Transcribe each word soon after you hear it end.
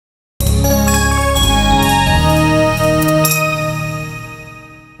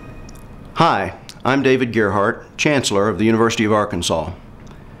Hi, I'm David Gearhart, Chancellor of the University of Arkansas.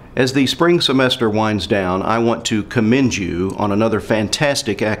 As the spring semester winds down, I want to commend you on another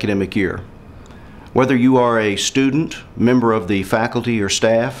fantastic academic year. Whether you are a student, member of the faculty, or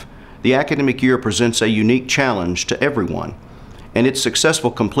staff, the academic year presents a unique challenge to everyone, and its successful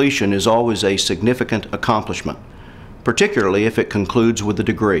completion is always a significant accomplishment, particularly if it concludes with a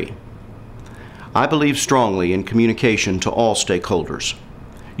degree. I believe strongly in communication to all stakeholders.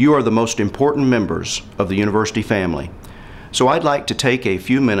 You are the most important members of the university family, so I'd like to take a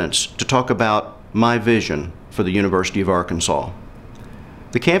few minutes to talk about my vision for the University of Arkansas.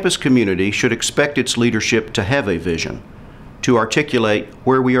 The campus community should expect its leadership to have a vision, to articulate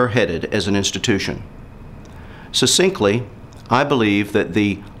where we are headed as an institution. Succinctly, I believe that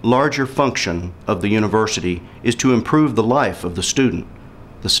the larger function of the university is to improve the life of the student,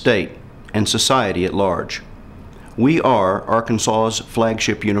 the state, and society at large. We are Arkansas's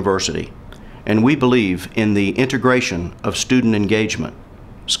flagship university, and we believe in the integration of student engagement,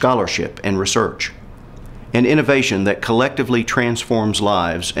 scholarship, and research, and innovation that collectively transforms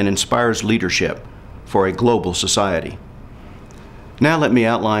lives and inspires leadership for a global society. Now let me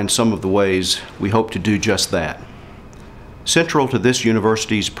outline some of the ways we hope to do just that. Central to this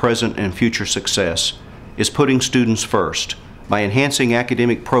university's present and future success is putting students first by enhancing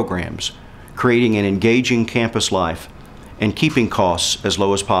academic programs, creating an engaging campus life, and keeping costs as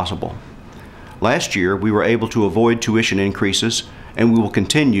low as possible. Last year, we were able to avoid tuition increases, and we will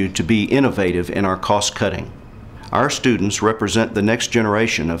continue to be innovative in our cost cutting. Our students represent the next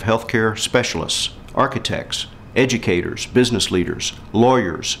generation of healthcare specialists, architects, educators, business leaders,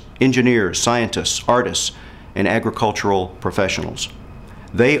 lawyers, engineers, scientists, artists, and agricultural professionals.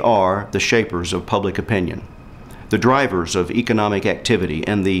 They are the shapers of public opinion, the drivers of economic activity,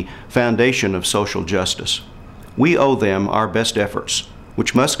 and the foundation of social justice. We owe them our best efforts,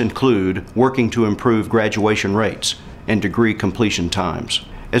 which must include working to improve graduation rates and degree completion times.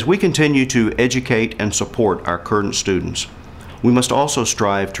 As we continue to educate and support our current students, we must also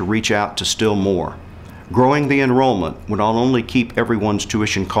strive to reach out to still more. Growing the enrollment will not only keep everyone's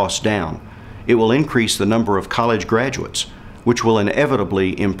tuition costs down, it will increase the number of college graduates, which will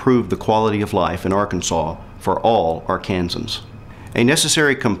inevitably improve the quality of life in Arkansas for all Arkansans. A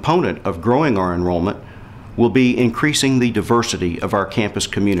necessary component of growing our enrollment will be increasing the diversity of our campus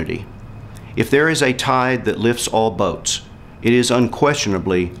community. If there is a tide that lifts all boats, it is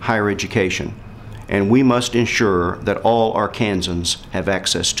unquestionably higher education, and we must ensure that all Arkansans have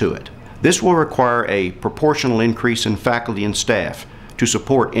access to it. This will require a proportional increase in faculty and staff to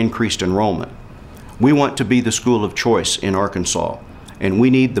support increased enrollment. We want to be the school of choice in Arkansas, and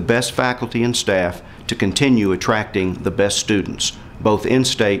we need the best faculty and staff to continue attracting the best students, both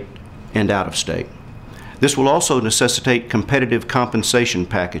in-state and out-of-state. This will also necessitate competitive compensation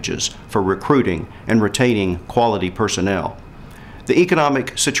packages for recruiting and retaining quality personnel. The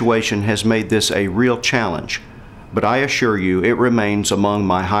economic situation has made this a real challenge, but I assure you it remains among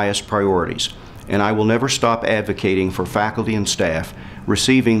my highest priorities, and I will never stop advocating for faculty and staff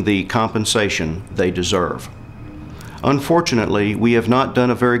receiving the compensation they deserve. Unfortunately, we have not done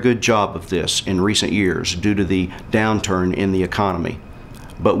a very good job of this in recent years due to the downturn in the economy,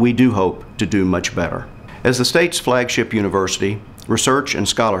 but we do hope to do much better. As the state's flagship university, research and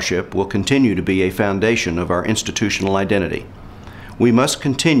scholarship will continue to be a foundation of our institutional identity. We must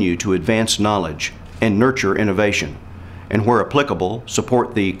continue to advance knowledge and nurture innovation, and where applicable,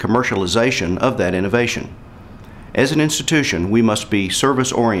 support the commercialization of that innovation. As an institution, we must be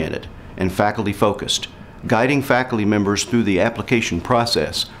service-oriented and faculty-focused, guiding faculty members through the application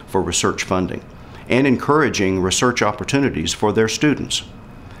process for research funding, and encouraging research opportunities for their students.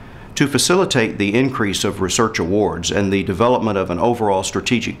 To facilitate the increase of research awards and the development of an overall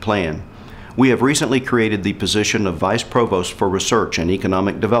strategic plan, we have recently created the position of Vice Provost for Research and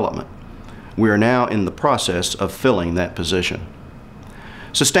Economic Development. We are now in the process of filling that position.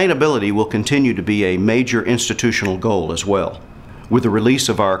 Sustainability will continue to be a major institutional goal as well. With the release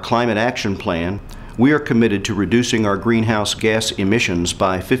of our Climate Action Plan, we are committed to reducing our greenhouse gas emissions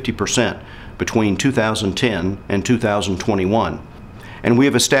by 50% between 2010 and 2021, and we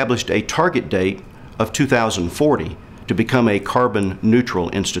have established a target date of 2040 to become a carbon neutral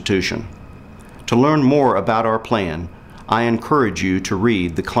institution. To learn more about our plan, I encourage you to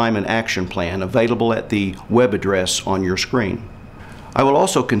read the Climate Action Plan available at the web address on your screen. I will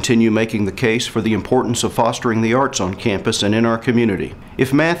also continue making the case for the importance of fostering the arts on campus and in our community.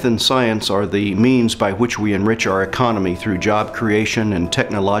 If math and science are the means by which we enrich our economy through job creation and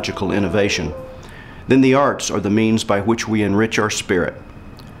technological innovation, then the arts are the means by which we enrich our spirit.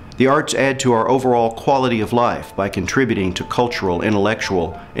 The arts add to our overall quality of life by contributing to cultural,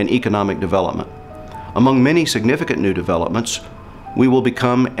 intellectual, and economic development. Among many significant new developments, we will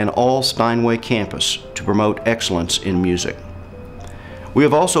become an all-Steinway campus to promote excellence in music. We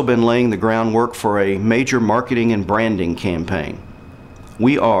have also been laying the groundwork for a major marketing and branding campaign.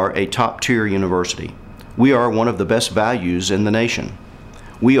 We are a top-tier university. We are one of the best values in the nation.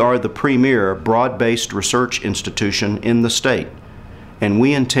 We are the premier broad-based research institution in the state, and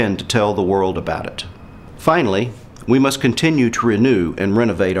we intend to tell the world about it. Finally, we must continue to renew and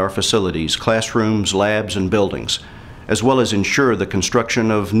renovate our facilities, classrooms, labs, and buildings, as well as ensure the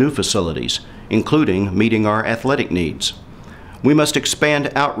construction of new facilities, including meeting our athletic needs. We must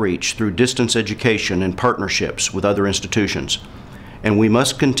expand outreach through distance education and partnerships with other institutions, and we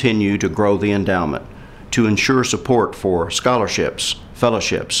must continue to grow the endowment to ensure support for scholarships,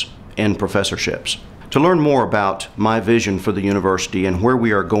 fellowships, and professorships. To learn more about my vision for the university and where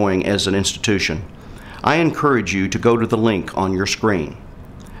we are going as an institution, I encourage you to go to the link on your screen.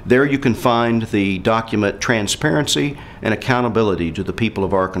 There you can find the document Transparency and Accountability to the People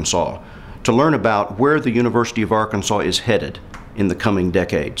of Arkansas to learn about where the University of Arkansas is headed in the coming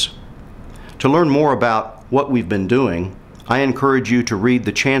decades. To learn more about what we've been doing, I encourage you to read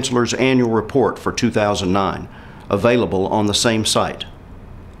the Chancellor's Annual Report for 2009, available on the same site.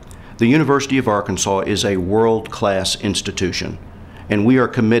 The University of Arkansas is a world-class institution, and we are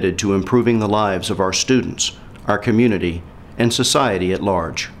committed to improving the lives of our students, our community, and society at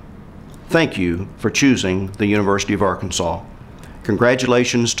large. Thank you for choosing the University of Arkansas.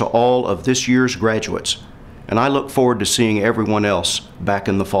 Congratulations to all of this year's graduates, and I look forward to seeing everyone else back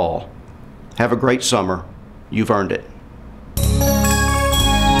in the fall. Have a great summer. You've earned it.